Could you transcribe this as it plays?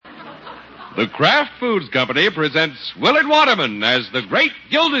The Kraft Foods Company presents Willard Waterman as the Great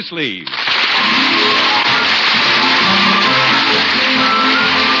Gildersleeve.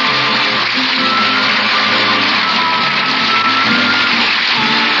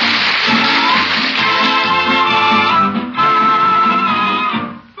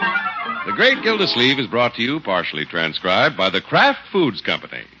 The Great Gildersleeve is brought to you, partially transcribed, by the Kraft Foods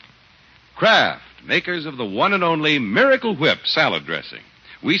Company. Kraft, makers of the one and only Miracle Whip salad dressing.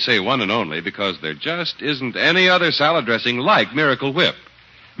 We say one and only because there just isn't any other salad dressing like Miracle Whip.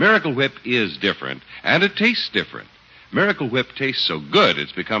 Miracle Whip is different, and it tastes different. Miracle Whip tastes so good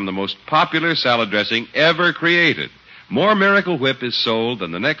it's become the most popular salad dressing ever created. More Miracle Whip is sold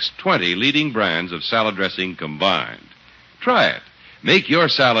than the next 20 leading brands of salad dressing combined. Try it. Make your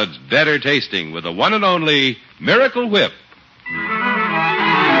salads better tasting with the one and only Miracle Whip.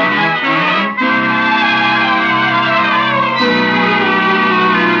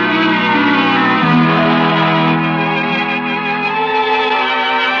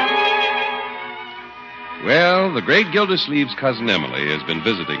 Well, the great Gildersleeve's cousin Emily has been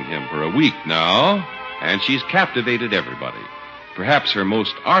visiting him for a week now, and she's captivated everybody. Perhaps her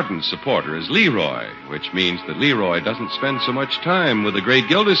most ardent supporter is Leroy, which means that Leroy doesn't spend so much time with the great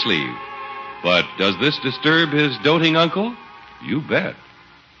Gildersleeve. But does this disturb his doting uncle? You bet.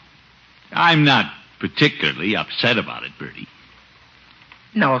 I'm not particularly upset about it, Bertie.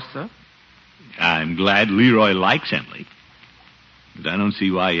 No, sir. I'm glad Leroy likes Emily. But I don't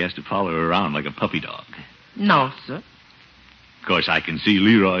see why he has to follow her around like a puppy dog. No, sir. Of course, I can see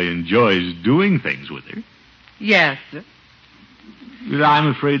Leroy enjoys doing things with her. Yes, sir. But I'm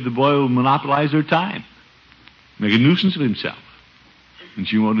afraid the boy will monopolize her time. Make a nuisance of himself. And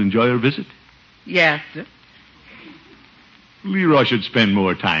she won't enjoy her visit. Yes, sir. Leroy should spend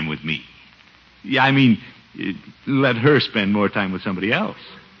more time with me. Yeah, I mean, let her spend more time with somebody else.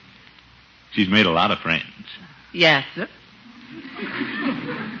 She's made a lot of friends. Yes, sir.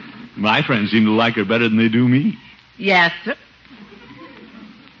 My friends seem to like her better than they do me. Yes, sir.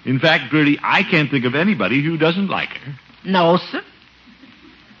 In fact, Bertie, I can't think of anybody who doesn't like her. No, sir.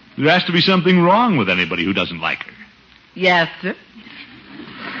 There has to be something wrong with anybody who doesn't like her. Yes, sir.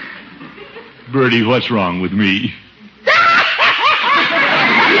 Bertie, what's wrong with me?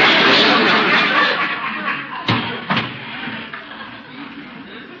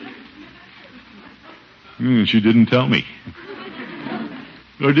 She didn't tell me.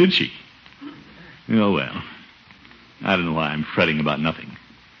 Or did she? Oh, well. I don't know why I'm fretting about nothing.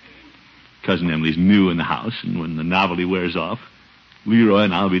 Cousin Emily's new in the house, and when the novelty wears off, Leroy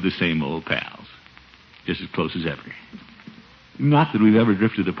and I'll be the same old pals. Just as close as ever. Not that we've ever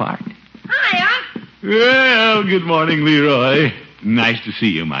drifted apart. Hiya. Well, good morning, Leroy. Nice to see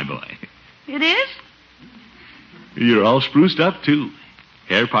you, my boy. It is? You're all spruced up, too.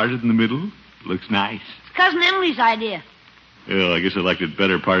 Hair parted in the middle. Looks nice. It's Cousin Emily's idea. Well, I guess I liked it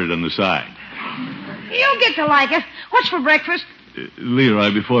better parted on the side. You'll get to like it. What's for breakfast?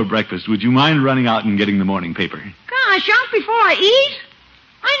 Leroy, before breakfast, would you mind running out and getting the morning paper? Gosh, out before I eat?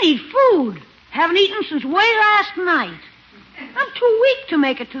 I need food. Haven't eaten since way last night. I'm too weak to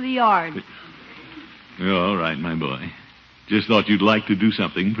make it to the yard. All right, my boy. Just thought you'd like to do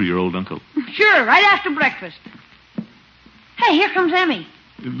something for your old uncle. Sure, right after breakfast. Hey, here comes Emmy.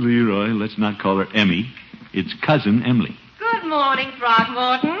 Leroy, let's not call her Emmy. It's Cousin Emily. Good morning,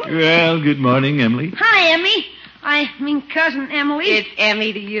 Throckmorton. Well, good morning, Emily. Hi, Emmy. I mean Cousin Emily. It's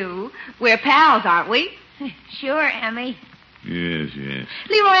Emmy to you. We're pals, aren't we? Sure, Emmy. Yes, yes.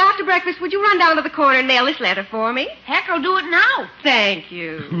 Leroy, after breakfast, would you run down to the corner and mail this letter for me? Heck, I'll do it now. Thank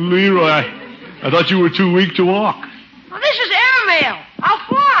you. Leroy, I thought you were too weak to walk. Well, this is airmail. I'll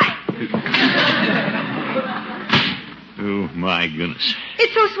fly. Oh, my goodness.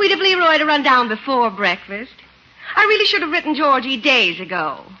 It's so sweet of Leroy to run down before breakfast. I really should have written Georgie days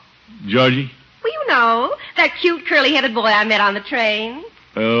ago. Georgie? Well, you know, that cute curly-headed boy I met on the train.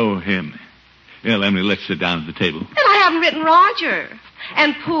 Oh, him. Well, Emily, let's sit down at the table. And I haven't written Roger.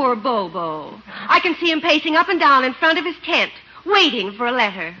 And poor Bobo. I can see him pacing up and down in front of his tent, waiting for a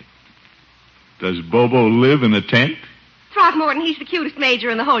letter. Does Bobo live in a tent? Throckmorton, he's the cutest major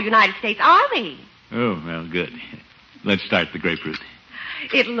in the whole United States Army. Oh, well, good. Let's start the grapefruit.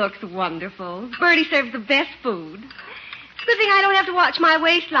 It looks wonderful. Bertie serves the best food. Good thing I don't have to watch my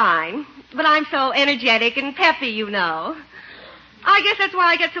waistline. But I'm so energetic and peppy, you know. I guess that's why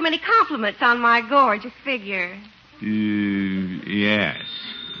I get so many compliments on my gorgeous figure. Yes.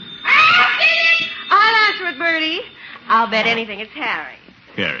 I'll answer it, Bertie. I'll bet anything it's Harry.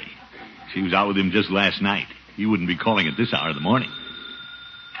 Harry. She was out with him just last night. He wouldn't be calling at this hour of the morning.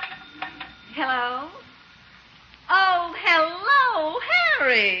 Hello? Oh, hello,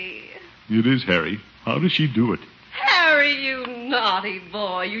 Harry. It is, Harry. How does she do it? Harry, you naughty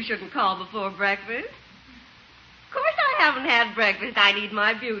boy. You shouldn't call before breakfast. Of course I haven't had breakfast. I need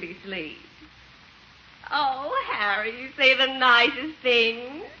my beauty sleep. Oh, Harry, you say the nicest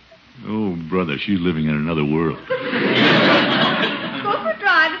things. Oh, brother, she's living in another world. Go for a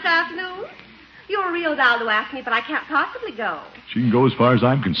drive this afternoon? You're a real doll to ask me, but I can't possibly go. She can go as far as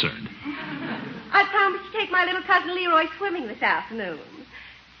I'm concerned. I promised to take my little cousin Leroy swimming this afternoon.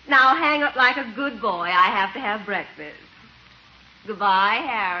 Now hang up like a good boy. I have to have breakfast. Goodbye,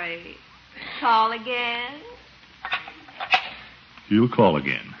 Harry. Call again. He'll call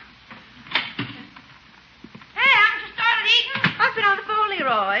again. Hey, haven't you started eating? I've been on the phone,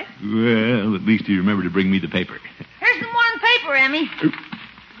 Leroy. Well, at least he remembered to bring me the paper. Here's the morning paper, Emmy. Oop.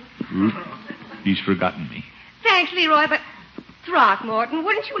 He's forgotten me. Thanks, Leroy, but Throckmorton,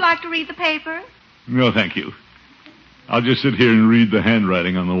 wouldn't you like to read the paper? No, thank you. I'll just sit here and read the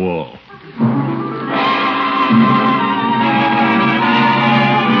handwriting on the wall.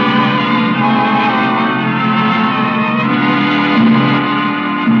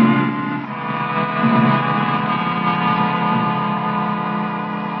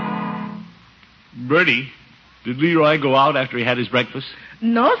 Bertie, did Leroy go out after he had his breakfast?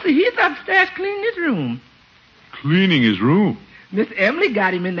 No, sir, he's upstairs cleaning his room. Cleaning his room? Miss Emily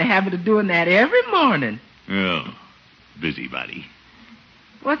got him in the habit of doing that every morning. Oh, busybody.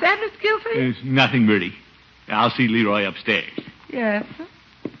 What's that, Miss Gildersleeve? It's nothing, Bertie. I'll see Leroy upstairs. Yes, sir.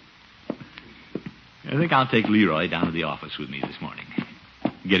 I think I'll take Leroy down to the office with me this morning.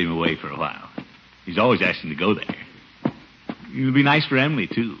 Get him away for a while. He's always asking to go there. It'll be nice for Emily,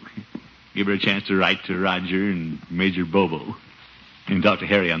 too. Give her a chance to write to Roger and Major Bobo and talk to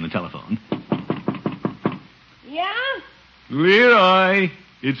Harry on the telephone. Yeah? Leroy,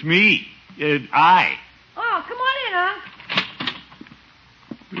 it's me. I. Oh, come on in,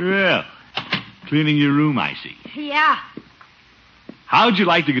 Unc. Well, cleaning your room, I see. Yeah. How'd you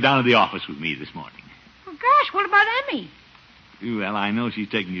like to go down to the office with me this morning? Well, gosh, what about Emmy? Well, I know she's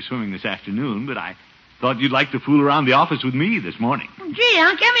taking you swimming this afternoon, but I thought you'd like to fool around the office with me this morning. Well, gee,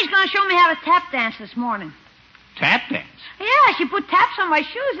 Unc, Emmy's going to show me how to tap dance this morning. Tap dance? Yeah, she put taps on my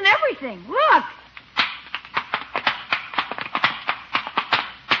shoes and everything. Look.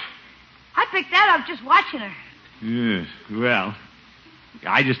 I picked that up just watching her. Yes, well,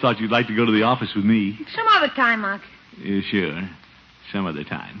 I just thought you'd like to go to the office with me. Some other time, Unc. Sure, some other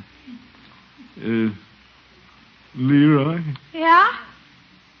time. Leroy, Yeah?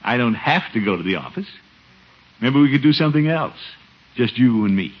 I don't have to go to the office. Maybe we could do something else. Just you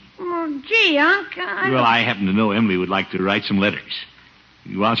and me. Well, gee, Unc, Well, I happen to know Emily would like to write some letters.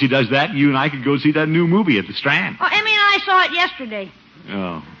 While she does that, you and I could go see that new movie at the Strand. Oh, Emmy and I saw it yesterday.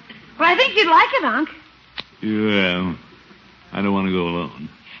 Oh. But I think you'd like it, Unc. Well, I don't want to go alone.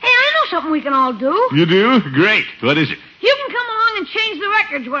 Hey, I know something we can all do. You do? Great. What is it? You can come along and change the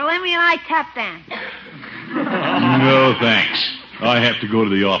records while Emmy and I tap dance. No, thanks. I have to go to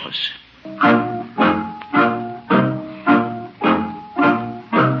the office.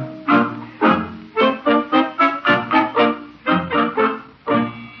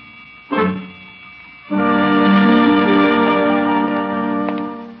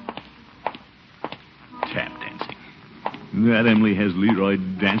 Tap dancing. That Emily has Leroy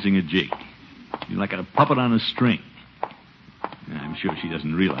dancing a jig. He's like a puppet on a string. I'm sure she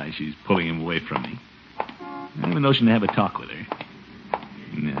doesn't realize she's pulling him away from me. I have a notion to have a talk with her.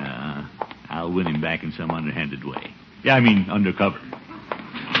 No, I'll win him back in some underhanded way. Yeah, I mean undercover.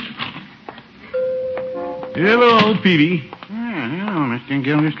 Hello, Peavy. Hello, Mr.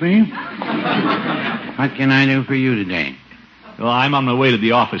 Gildersleeve. What can I do for you today? Well, I'm on my way to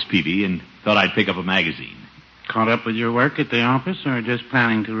the office, Peavy, and thought I'd pick up a magazine. Caught up with your work at the office, or just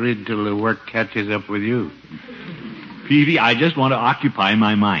planning to read till the work catches up with you? Peavy, I just want to occupy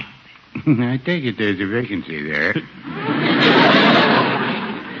my mind. I take it there's a vacancy there.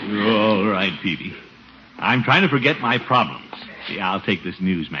 All right, Peavy. I'm trying to forget my problems. Yeah, I'll take this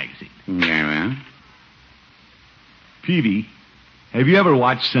news magazine. Very well. Peavy, have you ever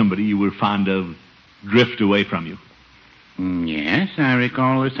watched somebody you were fond of drift away from you? Yes, I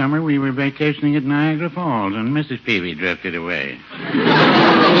recall the summer we were vacationing at Niagara Falls, and Mrs. Peavy drifted away.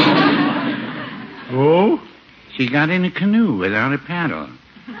 Oh? She got in a canoe without a paddle.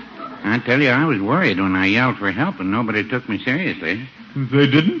 I tell you, I was worried when I yelled for help, and nobody took me seriously. They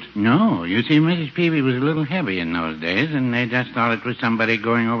didn't? No. You see, Mrs. Peavy was a little heavy in those days, and they just thought it was somebody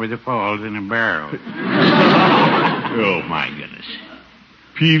going over the falls in a barrel. Oh, my goodness.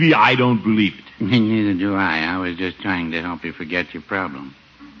 Peavy, I don't believe it. Neither do I. I was just trying to help you forget your problem.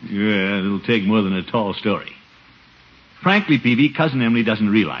 Yeah, it'll take more than a tall story. Frankly, Peavy, Cousin Emily doesn't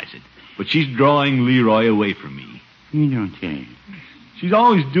realize it. but she's drawing Leroy away from me. You don't say. She's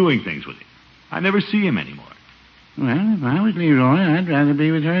always doing things with him. I never see him anymore. Well, if I was Leroy, I'd rather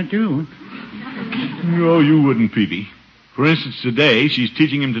be with her, too. No, you wouldn't, Peavy. For instance, today, she's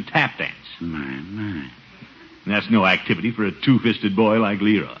teaching him to tap dance. My. And that's no activity for a two-fisted boy like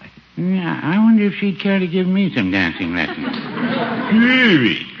Leroy. Yeah, I wonder if she'd care to give me some dancing lessons.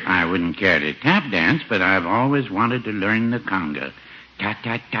 Peavy! I wouldn't care to tap dance, but I've always wanted to learn the conga.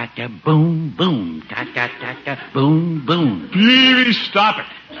 Ta-ta-ta-ta, boom, boom. Ta-ta-ta-ta, boom, boom. Peavy, stop it.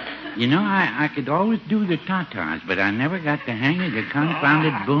 You know, I could always do the tatas, but I never got the hang of the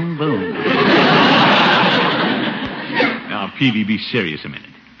confounded boom, boom. Now, Peavy, be serious a minute.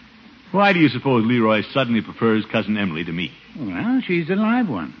 Why do you suppose Leroy suddenly prefers Cousin Emily to me? Well, she's a live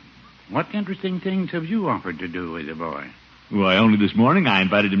one. What interesting things have you offered to do with the boy? Why, only this morning I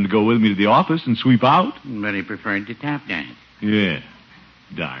invited him to go with me to the office and sweep out. But he preferred to tap dance. Yeah.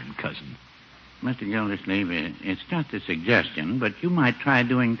 Darn cousin. Mr. Gildersleeve, it's just a suggestion, but you might try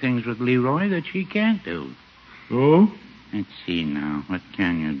doing things with Leroy that she can't do. Oh? Let's see now. What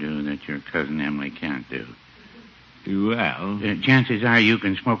can you do that your Cousin Emily can't do? Well... chances are you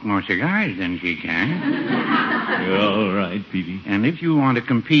can smoke more cigars than she can. All right, Peavy. And if you want to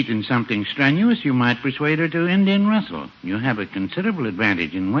compete in something strenuous, you might persuade her to Indian wrestle. You have a considerable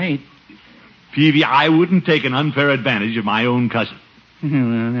advantage in weight. Peavy, I wouldn't take an unfair advantage of my own cousin. Well,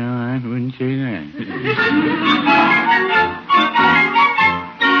 no, I wouldn't say that.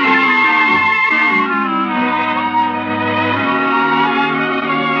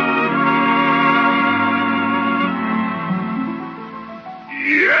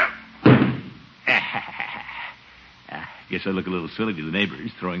 Guess I look a little silly to the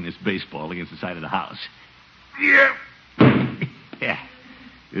neighbors throwing this baseball against the side of the house. Yeah. Yeah.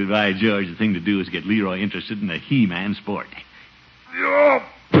 By George, the thing to do is get Leroy interested in a he-man sport. Yeah.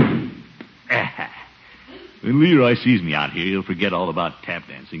 When Leroy sees me out here, he'll forget all about tap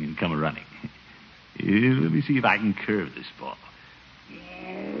dancing and come a-running. Let me see if I can curve this ball.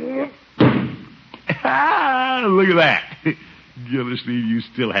 Look at that. Gildersleeve, you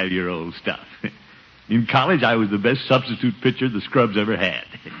still have your old stuff. In college, I was the best substitute pitcher the Scrubs ever had.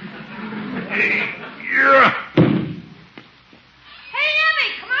 Yeah. Hey, Emmy,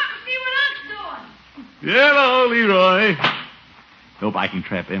 come out and see what I'm doing. Hello, Leroy. Hope I can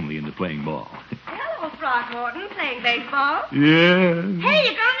trap Emily into playing ball. Hello, Throckmorton, playing baseball. Yeah. Hey,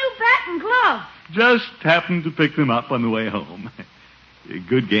 you got a new bat and glove. Just happened to pick them up on the way home. A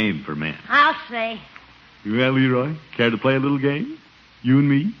good game for men. I'll say. Well, Leroy, care to play a little game? You and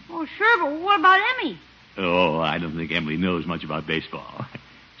me? Oh, sure, but what about Emmy? Oh, I don't think Emily knows much about baseball.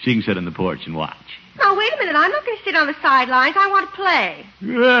 She can sit on the porch and watch. Now, wait a minute. I'm not going to sit on the sidelines. I want to play.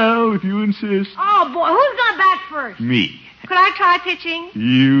 Well, if you insist. Oh, boy, who's going to bat first? Me. Could I try pitching?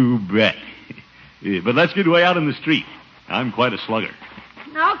 You bet. But let's get way out in the street. I'm quite a slugger.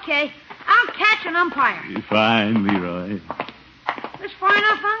 Okay, I'll catch an umpire. Fine, Leroy. This far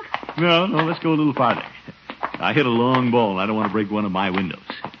enough, Unc? No, let's go a little farther. I hit a long ball, and I don't want to break one of my windows.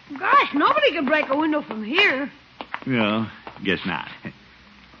 Gosh, nobody can break a window from here. No, guess not.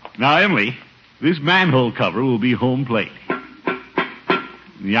 Now, Emily, this manhole cover will be home plate.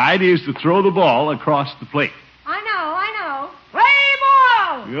 The idea is to throw the ball across the plate. I know. Play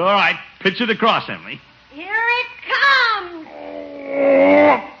ball! All right, pitch it across, Emily. Here it comes.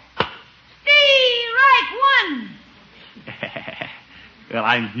 Strike one! Well,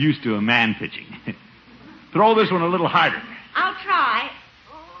 I'm used to a man pitching. Throw this one a little harder. I'll try.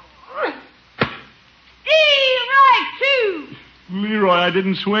 Strike two! Leroy, I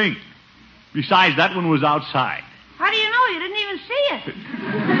didn't swing. Besides, that one was outside. How do you know? You didn't even see it.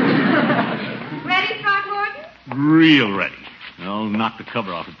 Ready, Throckmorton? Real ready. I'll knock the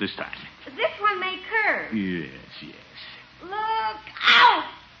cover off it this time. This one may curve. Yes. Look out!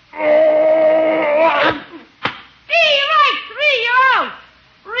 Strike three, you're out.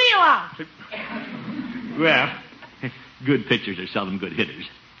 Real out. Well, good pitchers are seldom good hitters,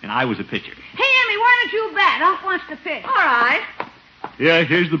 and I was a pitcher. Hey, Emmy, why don't you bat? Unc wants to pitch. All right. Yeah,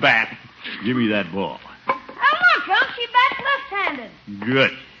 here's the bat. Give me that ball. Now look, Unc, she bats left-handed.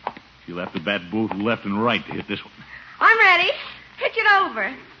 Good. She'll have to bat both left and right to hit this one. I'm ready. Pitch it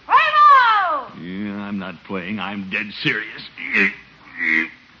over. Play ball! Yeah, I'm not playing. I'm dead serious.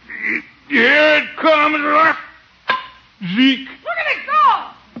 Here it comes. Zeke. Look at it go!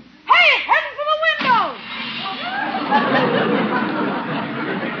 Hey, it's heading for the window!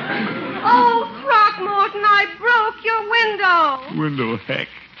 Oh, Throckmorton, I broke your window. Window, heck.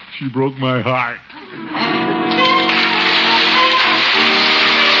 She broke my heart.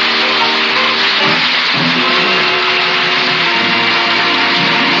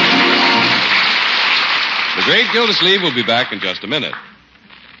 The great Gildersleeve will be back in just a minute.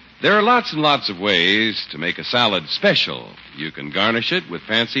 There are lots and lots of ways to make a salad special. You can garnish it with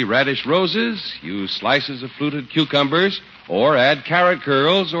fancy radish roses, use slices of fluted cucumbers, or add carrot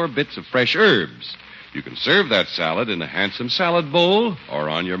curls or bits of fresh herbs. You can serve that salad in a handsome salad bowl or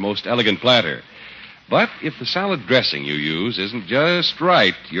on your most elegant platter. But if the salad dressing you use isn't just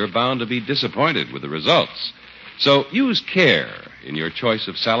right, you're bound to be disappointed with the results. So use care in your choice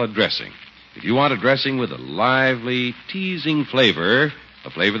of salad dressing. If you want a dressing with a lively, teasing flavor, a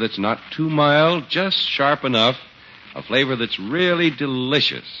flavor that's not too mild, just sharp enough, a flavor that's really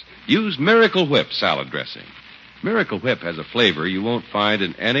delicious, use Miracle Whip salad dressing. Miracle Whip has a flavor you won't find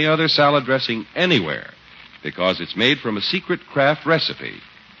in any other salad dressing anywhere because it's made from a secret Kraft recipe,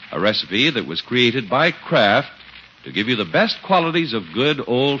 a recipe that was created by Kraft to give you the best qualities of good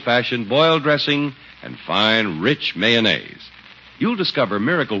old-fashioned boiled dressing and fine, rich mayonnaise. You'll discover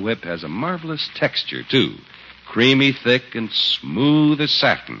Miracle Whip has a marvelous texture, too, creamy, thick, and smooth as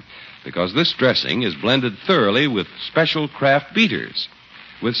satin, because this dressing is blended thoroughly with special Kraft beaters.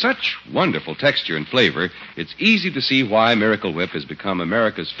 With such wonderful texture and flavor, it's easy to see why Miracle Whip has become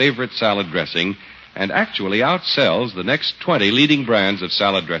America's favorite salad dressing and actually outsells the next 20 leading brands of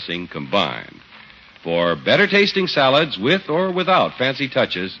salad dressing combined. For better-tasting salads with or without fancy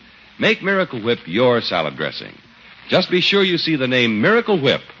touches, make Miracle Whip your salad dressing. Just be sure you see the name Miracle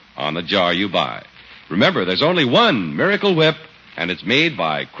Whip on the jar you buy. Remember, there's only one Miracle Whip, and it's made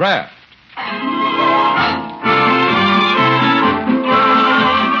by Kraft.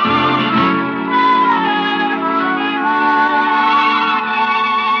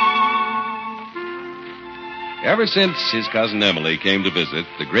 Ever since his cousin Emily came to visit,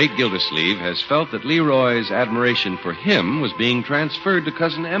 the great Gildersleeve has felt that Leroy's admiration for him was being transferred to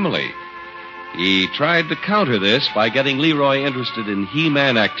cousin Emily. He tried to counter this by getting Leroy interested in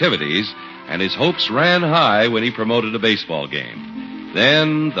He-Man activities, and his hopes ran high when he promoted a baseball game.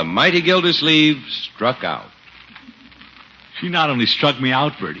 Then the mighty Gildersleeve struck out. She not only struck me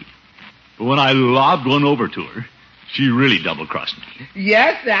out, Bertie, but when I lobbed one over to her, she really double-crossed me.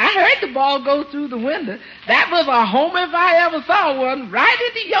 Yes, sir. I heard the ball go through the window. That was a home if I ever saw one, right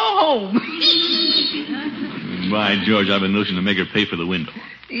into your home. By George, I've been notion to make her pay for the window.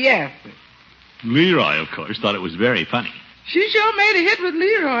 Yes, sir. Leroy, of course, thought it was very funny. She sure made a hit with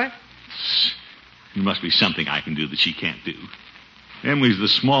Leroy. There must be something I can do that she can't do. Emily's the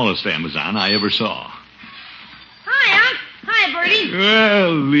smallest Amazon I ever saw. Hi, Unc. Hi, Bertie.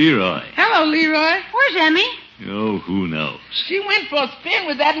 Well, Leroy. Hello, Leroy. Where's Emmy? Oh, who knows? She went for a spin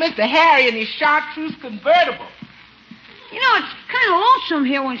with that Mr. Harry in his chartreuse convertible. You know, it's kind of lonesome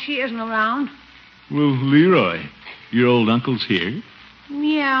here when she isn't around. Well, Leroy, your old uncle's here.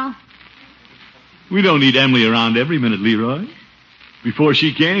 Yeah. We don't need Emily around every minute, Leroy. Before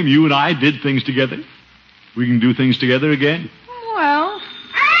she came, you and I did things together. We can do things together again. Well.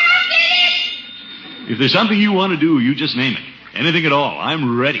 If there's something you want to do, you just name it. Anything at all.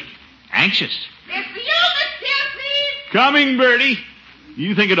 I'm ready. Anxious. It's for you, Miss Gildersleeve. Coming, Bertie.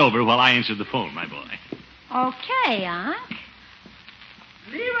 You think it over while I answer the phone, my boy. Okay, Unc.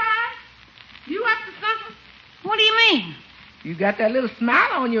 Leroy, you up to something? What do you mean? You got that little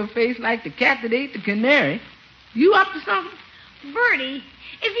smile on your face like the cat that ate the canary. You up to something? Bertie,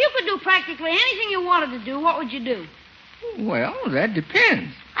 if you could do practically anything you wanted to do, what would you do? Well, that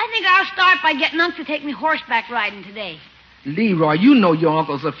depends. I think I'll start by getting Unc to take me horseback riding today. Leroy, you know your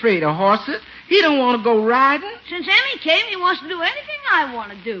uncle's afraid of horses. He don't want to go riding. Since Emmy came, he wants to do anything I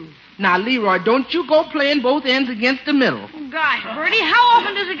want to do. Now, Leroy, don't you go playing both ends against the middle. Oh, gosh, Bertie, how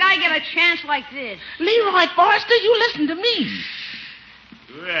often does a guy get a chance like this? Leroy Forrester, you listen to me.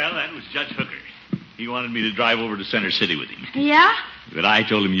 Well, that was Judge Hooker. He wanted me to drive over to Center City with him. Yeah? But I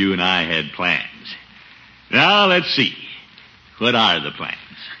told him you and I had plans. Now, let's see. What are the plans?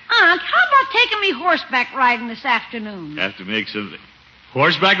 Unc, how about taking me horseback riding this afternoon? Have to make something.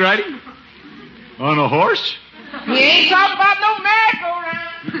 Horseback riding? On a horse? He ain't talking about no merry-go-round.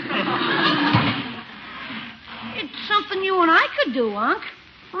 It's something you and I could do, Unc.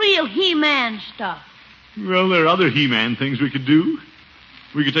 Real He-Man stuff. Well, there are other He-Man things we could do.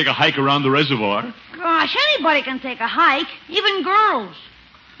 We could take a hike around the reservoir. Gosh, anybody can take a hike, even girls.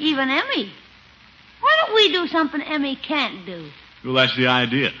 Even Emmy. Why don't we do something Emmy can't do? Well, that's the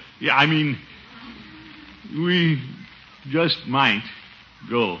idea. Yeah, I mean, we just might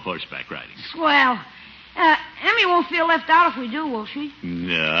go horseback riding. Swell. Emmy won't feel left out if we do, will she?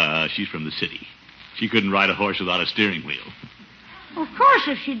 No, she's from the city. She couldn't ride a horse without a steering wheel. Of course,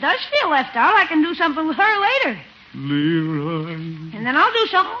 if she does feel left out, I can do something with her later. Leroy. And then I'll do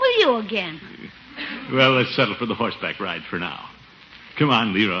something with you again. Well, let's settle for the horseback ride for now. Come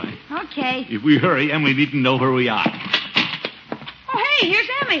on, Leroy. Okay. If we hurry, Emily needn't know where we are. Oh, hey, here's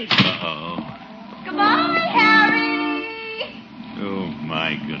Emmy. Uh-oh. Goodbye, Harry. Oh,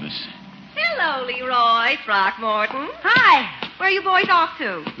 my goodness. Hello, Leroy. Throckmorton. Hi. Where are you boys off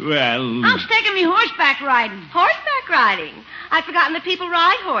to? Well, I'm taking me horseback riding. Horseback riding. I've forgotten that people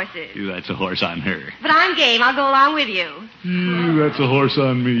ride horses. that's a horse on her. But I'm game. I'll go along with you. That's a horse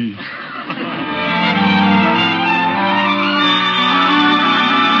on me.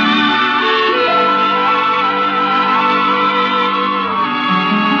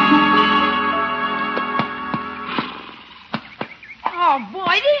 Oh,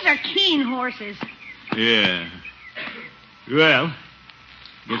 boy, these are keen horses. Yeah. Well,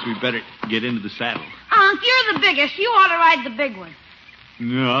 guess we better get into the saddle. Unc, you're the biggest. You ought to ride the big one.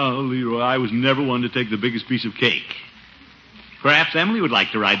 No, Leroy, I was never one to take the biggest piece of cake. Perhaps Emily would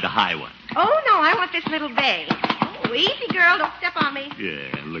like to ride the high one. Oh, no, I want this little bay. Oh, easy, girl. Don't step on me.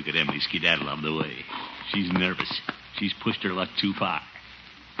 Yeah, look at Emily skedaddle out of the way. She's nervous. She's pushed her luck too far.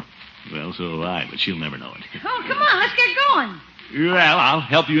 Well, so have I, but she'll never know it. Oh, come on, let's get going. Well, I'll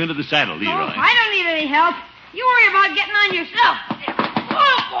help you into the saddle, Leroy. Oh, I don't need any help. You worry about getting on yourself.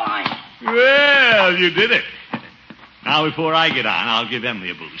 Oh, boy. Well, you did it. Now, before I get on, I'll give Emily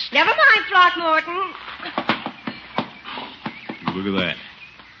a boost. Never mind, Throckmorton. Look at that.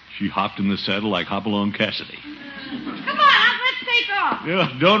 She hopped in the saddle like Hopalong Cassidy. Come on, Unc, let's take off.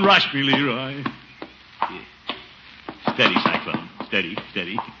 Yeah, don't rush me, Leroy. Yeah. Steady, Cyclone. Steady,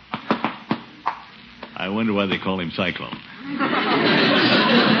 steady. I wonder why they call him Cyclone. Put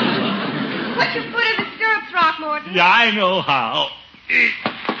your foot in the stirrup, Throckmorton. Yeah, I know how. Unc,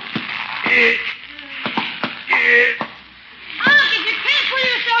 if you can't pull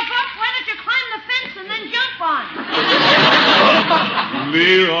yourself up, why don't you climb the fence and then jump on it?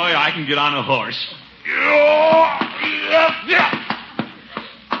 Leroy, I can get on a horse.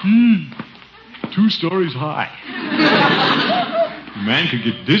 2 stories high. A man could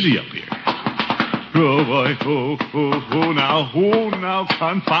get dizzy up here. Oh, boy. Oh, now,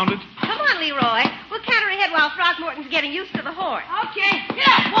 confound it. Come on, Leroy. We'll canter ahead while Throckmorton's getting used to the horse. Okay, get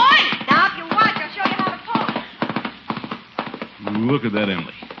up, boy. Now, if you watch, I'll show you how to pull. Look at that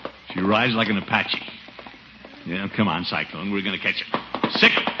Emily. She rides like an Apache. Yeah, come on, Cyclone. We're going to catch her.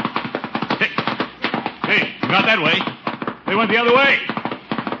 Sick 'em. Hey, not that way. They went the other way.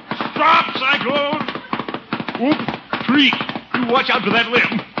 Stop, Cyclone! Oop, tree. You watch out for that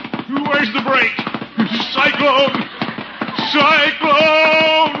limb. Where's the brake? Cyclone!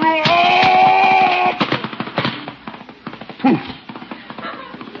 Cyclone! Oh! Poof.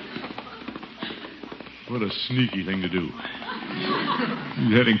 What a sneaky thing to do.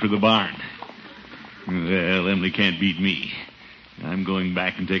 He's heading for the barn. Well, Emily can't beat me. I'm going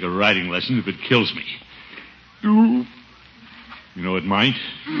back and take a riding lesson if it kills me. You know it might.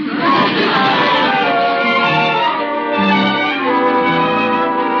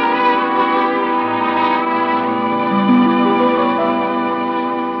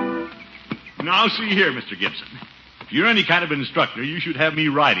 Now, see here, Mr. Gibson. If you're any kind of instructor, you should have me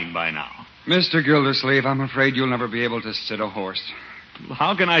riding by now. Mr. Gildersleeve, I'm afraid you'll never be able to sit a horse.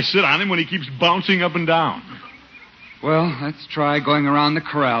 How can I sit on him when he keeps bouncing up and down? Well, let's try going around the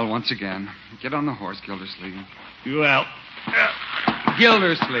corral once again. Get on the horse, Gildersleeve. Well,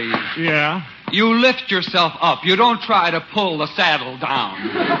 Gildersleeve, yeah? you lift yourself up. You don't try to pull the saddle down.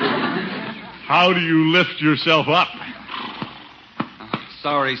 How do you lift yourself up?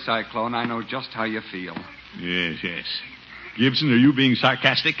 Sorry, Cyclone. I know just how you feel. Yes. Gibson, are you being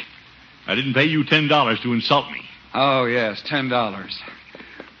sarcastic? I didn't pay you $10 to insult me. Oh, yes, $10.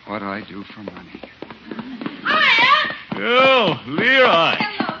 What do I do for money? Hiya. Oh, Leroy.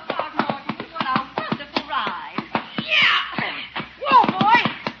 Hello, Throckmorton. What a wonderful ride. Yeah. Whoa, boy.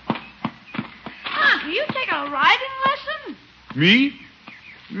 Unc, are you taking a riding lesson? Me?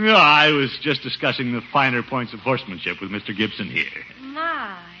 No, I was just discussing the finer points of horsemanship with Mr. Gibson here.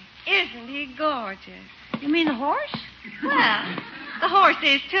 My, isn't he gorgeous? You mean the horse? Well, the horse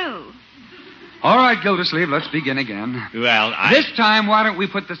is, too. All right, Gildersleeve, let's begin again. Well, This time, why don't we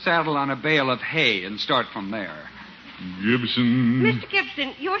put the saddle on a bale of hay and start from there? Gibson. Mr.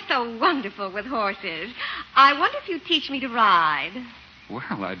 Gibson, you're so wonderful with horses. I wonder if you'd teach me to ride.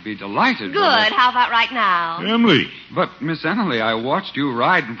 Well, I'd be delighted. Good. How about right now? Emily. But, Miss Emily, I watched you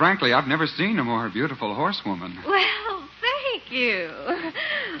ride, and frankly, I've never seen a more beautiful horsewoman. Well, thank you.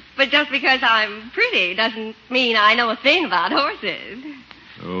 But just because I'm pretty doesn't mean I know a thing about horses.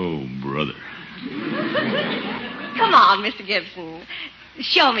 Oh, brother. Come on, Mr. Gibson.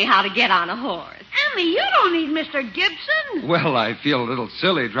 Show me how to get on a horse. Emmy, you don't need Mr. Gibson. Well, I feel a little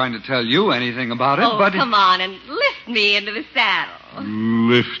silly trying to tell you anything about it, Oh, but... come on and lift me into the saddle.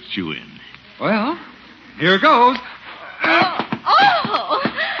 lift you in. Well, here goes.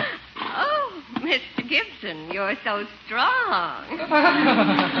 Oh, Mr. Gibson, you're so strong.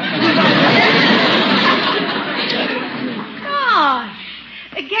 Gosh.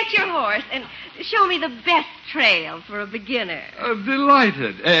 Get your horse and show me the best trail for a beginner.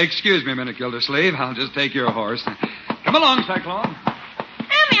 Delighted. Excuse me a minute, Gildersleeve. I'll just take your horse. Come along, Cyclone.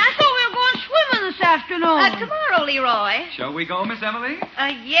 Emmy, I thought we were going swimming this afternoon. Tomorrow, Leroy. Shall we go, Miss Emily?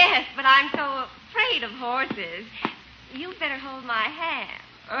 Yes, but I'm so afraid of horses. You'd better hold my hand.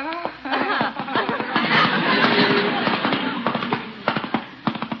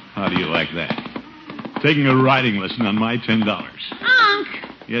 How do you like that? Taking a riding lesson on my $10. Unc.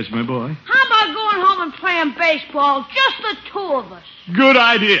 Yes, my boy? How about going home and playing baseball, just the two of us? Good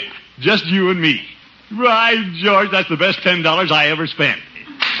idea. Just you and me. Right, George, that's the best $10 I ever spent.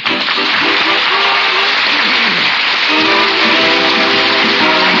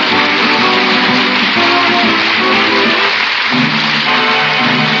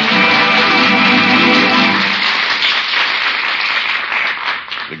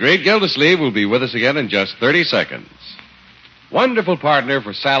 The great Gildersleeve will be with us again in just 30 seconds. Wonderful partner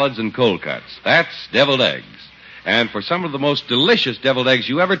for salads and cold cuts. That's deviled eggs. And for some of the most delicious deviled eggs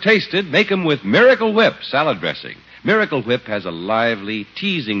you ever tasted, make them with Miracle Whip salad dressing. Miracle Whip has a lively,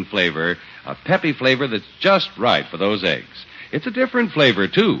 teasing flavor, a peppy flavor that's just right for those eggs. It's a different flavor,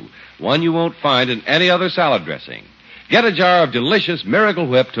 too, one you won't find in any other salad dressing. Get a jar of delicious Miracle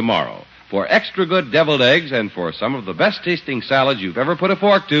Whip tomorrow. For extra good deviled eggs and for some of the best tasting salads you've ever put a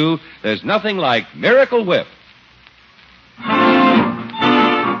fork to, there's nothing like Miracle Whip.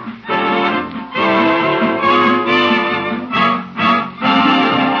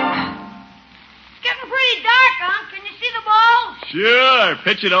 Sure,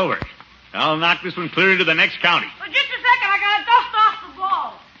 pitch it over. I'll knock this one clear into the next county. Well, just a second, I gotta dust off the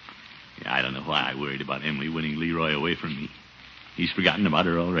ball. Yeah, I don't know why I worried about Emily winning Leroy away from me. He's forgotten about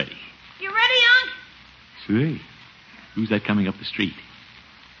her already. You ready, Unc? Say, who's that coming up the street?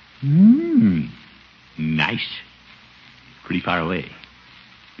 Nice. Pretty far away.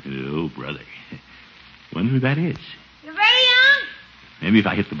 Oh, brother. Wonder who that is. You ready, Unc? Maybe if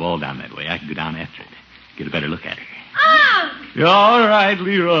I hit the ball down that way, I can go down after it. Get a better look at her. Unc! All right,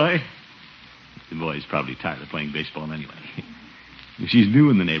 Leroy. The boy's probably tired of playing baseball anyway. If she's new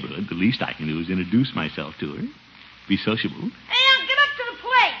in the neighborhood, the least I can do is introduce myself to her. Be sociable. Hey, Unc, get up to the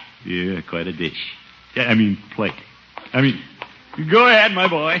plate. Yeah, quite a dish. Plate. Go ahead, my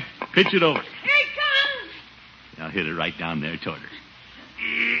boy. Pitch it over. Here it comes. I'll hit it right down there toward her.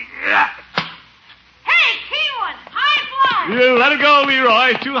 Hey, key one. High fly. Yeah, let it go,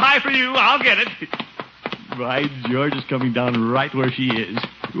 Leroy. Too high for you. I'll get it. By George is coming down right where she is.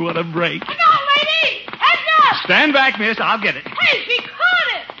 What a break. Come on, lady. Heads up. Stand back, miss. I'll get it. Hey, she caught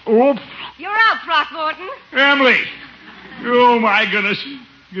it. Oops. You're out, Throckmorton. Emily. Oh, my goodness.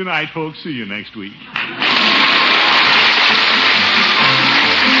 Good night, folks. See you next week.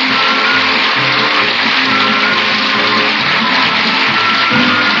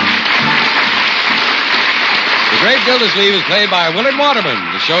 The Great Gildersleeve is played by Willard Waterman.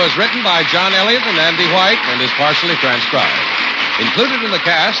 The show is written by John Elliott and Andy White and is partially transcribed. Included in the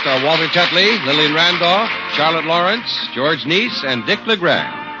cast are Walter Tetley, Lillian Randolph, Charlotte Lawrence, George Neese, and Dick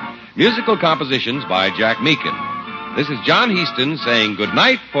LeGrand. Musical compositions by Jack Meakin. This is John Heaston saying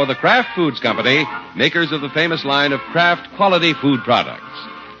goodnight for the Kraft Foods Company, makers of the famous line of Kraft quality food products.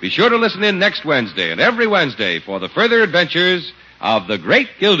 Be sure to listen in next Wednesday and every Wednesday for the further adventures of the Great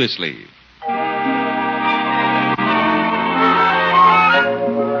Gildersleeve.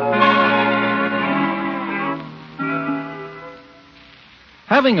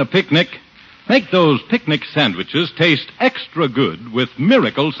 Having a picnic? Make those picnic sandwiches taste extra good with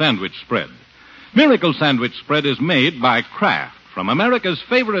Miracle Sandwich Spread. Miracle Sandwich Spread is made by Kraft from America's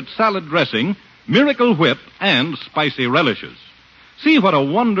favorite salad dressing, Miracle Whip, and spicy relishes. See what a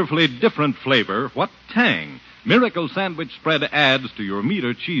wonderfully different flavor, what tang, Miracle Sandwich Spread adds to your meat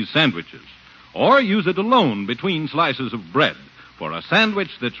or cheese sandwiches. Or use it alone between slices of bread for a sandwich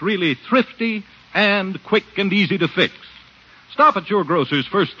that's really thrifty and quick and easy to fix. Stop at your grocer's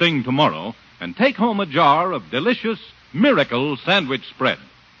first thing tomorrow and take home a jar of delicious Miracle Sandwich Spread.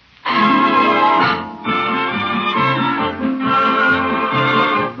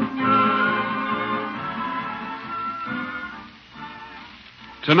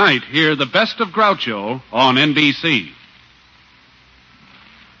 Tonight, hear the best of Groucho on NBC.